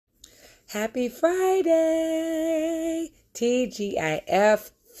Happy Friday,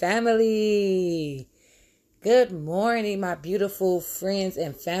 TGIF family. Good morning, my beautiful friends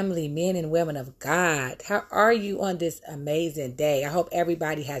and family, men and women of God. How are you on this amazing day? I hope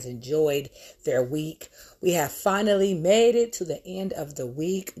everybody has enjoyed their week. We have finally made it to the end of the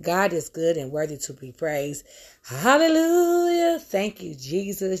week. God is good and worthy to be praised. Hallelujah. Thank you,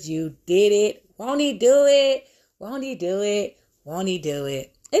 Jesus. You did it. Won't he do it? Won't he do it? Won't he do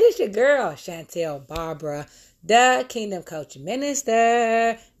it? It is your girl, Chantel Barbara, the Kingdom Coach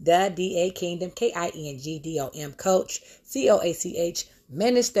Minister, the DA Kingdom, KINGDOM Coach, COACH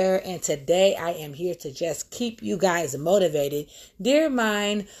Minister. And today I am here to just keep you guys motivated. Dear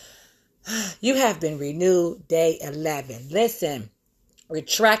mine, you have been renewed day 11. Listen. We're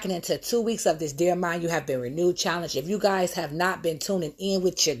tracking into 2 weeks of this Dear Mind, You Have Been Renewed challenge. If you guys have not been tuning in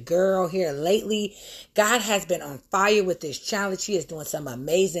with your girl here lately, God has been on fire with this challenge. He is doing some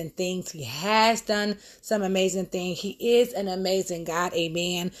amazing things. He has done some amazing things. He is an amazing God.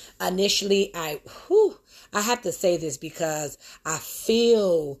 Amen. Initially, I have to say this because I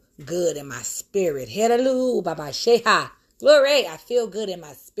feel good in my spirit. Hallelujah. Baba Sheha. Glory. I feel good in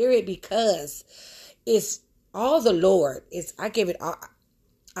my spirit because it's all the Lord.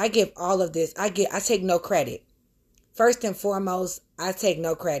 I give all of this. I take no credit. First and foremost, I take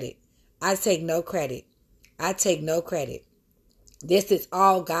no credit. I take no credit. I take no credit. This is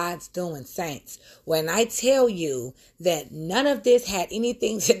all God's doing, saints. When I tell you that none of this had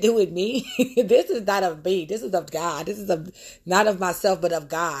anything to do with me, this is not of me. This is of God. This is not of myself, but of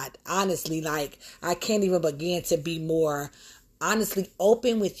God. Honestly, I can't even begin to be more honestly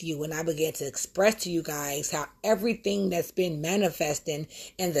open with you when I began to express to you guys how everything that's been manifesting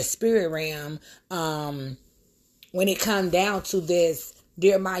in the spirit realm, when it comes down to this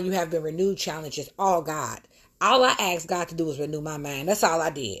Dear Mind, You Have Been Renewed challenge, is all God. All I asked God to do was renew my mind. That's all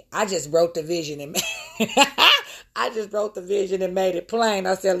I did. I just wrote the vision and made it plain.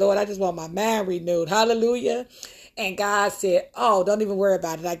 I said, Lord, I just want my mind renewed. Hallelujah. And God said, oh, don't even worry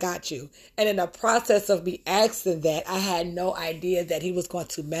about it. I got you. And in the process of me asking that, I had no idea that he was going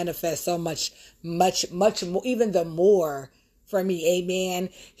to manifest so much more, even the more for me. Amen.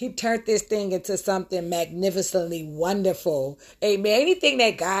 He turned this thing into something magnificently wonderful. Amen. Anything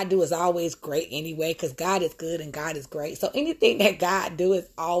that God do is always great anyway, because God is good and God is great. So anything that God do is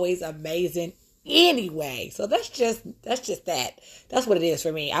always amazing anyway. So that's just that. That's what it is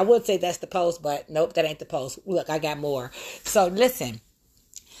for me. I would say that's the post, but nope, that ain't the post. Look, I got more. So listen.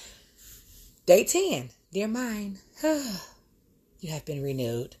 Day 10. Dear mine, you have been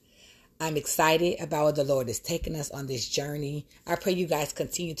renewed. I'm excited about where the Lord is taking us on this journey. I pray you guys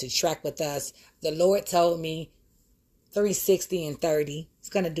continue to track with us. The Lord told me 360 and 30. It's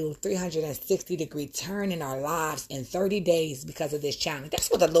going to do a 360-degree turn in our lives in 30 days because of this challenge. That's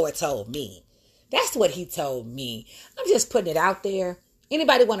what the Lord told me. That's what he told me. I'm just putting it out there.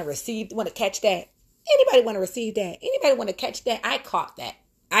 Anybody want to catch that? Anybody want to receive that? Anybody want to catch that? I caught that.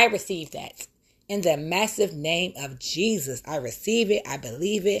 I received that. In the massive name of Jesus, I receive it. I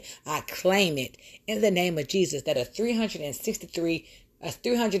believe it. I claim it. In the name of Jesus, that a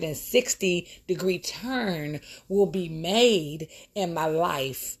 360-degree turn will be made in my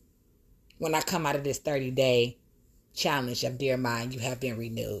life when I come out of this 30-day challenge of Dear Mind, You Have Been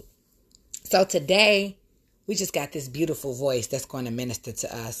Renewed. So today, we just got this beautiful voice that's going to minister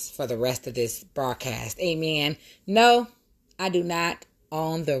to us for the rest of this broadcast. Amen. No, I do not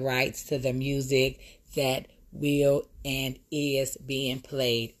own the rights to the music that will and is being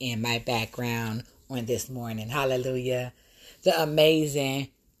played in my background on this morning. Hallelujah. The amazing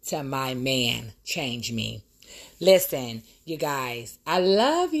To My Man Change Me. Listen, you guys, I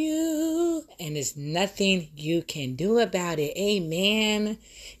love you, and there's nothing you can do about it. Amen.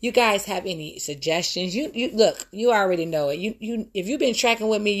 You guys have any suggestions? You look, you already know it. You if you've been tracking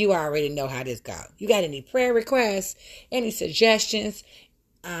with me, you already know how this goes. You got any prayer requests, any suggestions?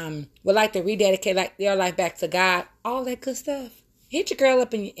 Would like to rededicate your life back to God, all that good stuff. Hit your girl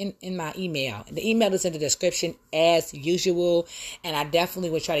up in my email. The email is in the description as usual, and I definitely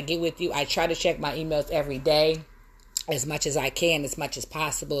will try to get with you. I try to check my emails every day as much as I can, as much as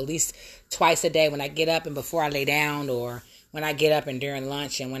possible, at least twice a day when I get up and before I lay down, or when I get up and during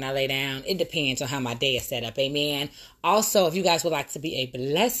lunch and when I lay down. It depends on how my day is set up. Amen. Also, if you guys would like to be a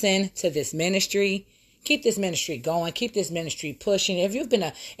blessing to this ministry, keep this ministry going. Keep this ministry pushing. If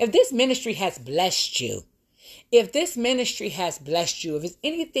this ministry has blessed you, if this ministry has blessed you, if it's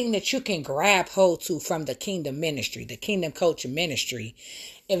anything that you can grab hold to from the Kingdom Ministry, the Kingdom Coach Ministry,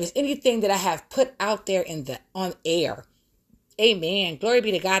 if it's anything that I have put out there on air, amen. Glory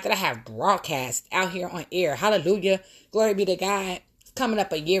be to God that I have broadcast out here on air. Hallelujah. Glory be to God. coming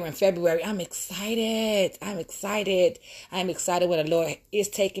up a year in February. I'm excited. I'm excited where the Lord is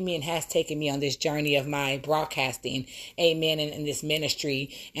taking me and has taken me on this journey of my broadcasting. Amen. In this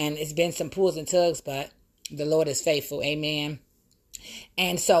ministry. And it's been some pulls and tugs, but the Lord is faithful. Amen.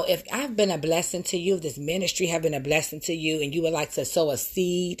 And so if I've been a blessing to you, this ministry have been a blessing to you, and you would like to sow a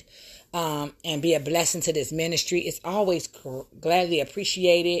seed and be a blessing to this ministry, it's always gladly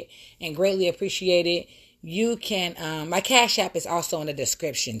appreciated and greatly appreciated. You can, my Cash App is also in the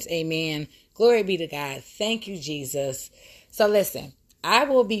descriptions. Amen. Glory be to God. Thank you, Jesus. So listen, I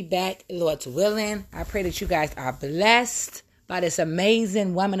will be back, Lord's willing. I pray that you guys are blessed by this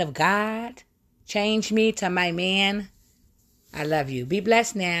amazing woman of God. Change me to my man. I love you. Be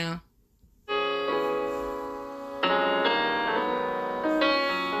blessed now.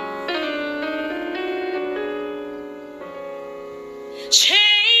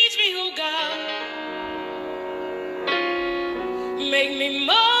 Change me, oh God. Make me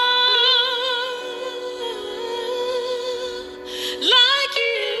more like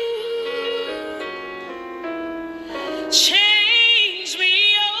you. Change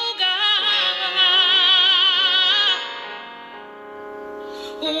me, oh God.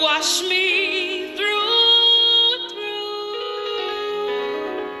 Wash me through and through.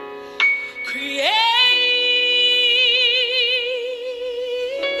 Create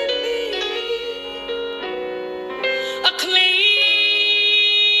a clean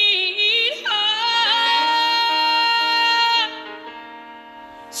heart,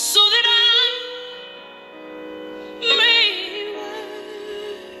 so that I may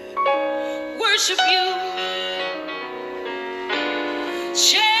worship you.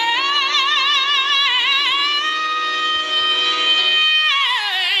 Change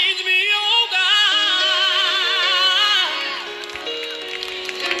me, oh God.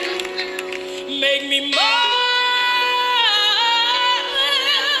 Make me more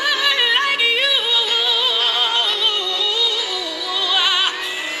like you.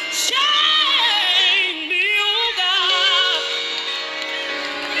 Change me, oh God.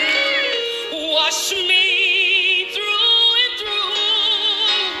 Wash me through and through.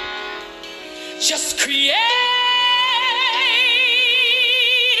 Just create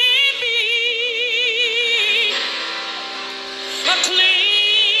in me a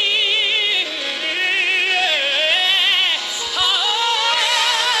clean heart,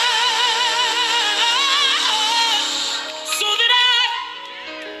 so that I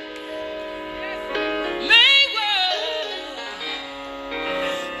may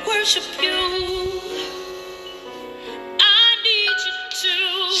worship you. I need you to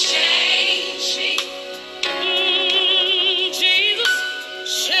change me. Jesus,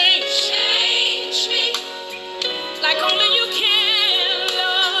 change me. Like only you can,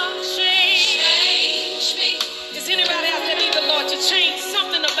 Lord. Change me. Is anybody out there need the Lord to change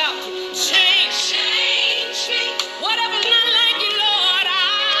something about you? Change me. Whatever's not like you, Lord, I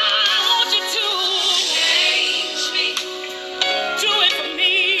want you to change me. Do it for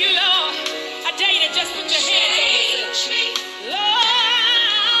me, Lord. I dare you to just put your hands on yourself. Lord,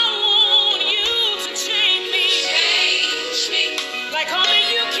 I want you to change me. Like only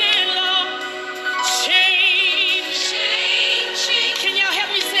you can, Lord. Change me. Can y'all help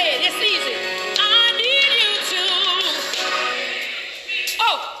me say it? It's easy. I need you to.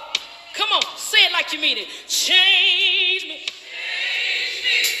 Oh, come on. Say it like you mean it. Change me.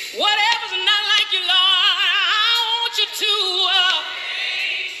 Whatever's not like you, Lord, I want you to.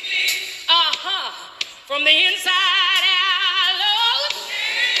 From the inside.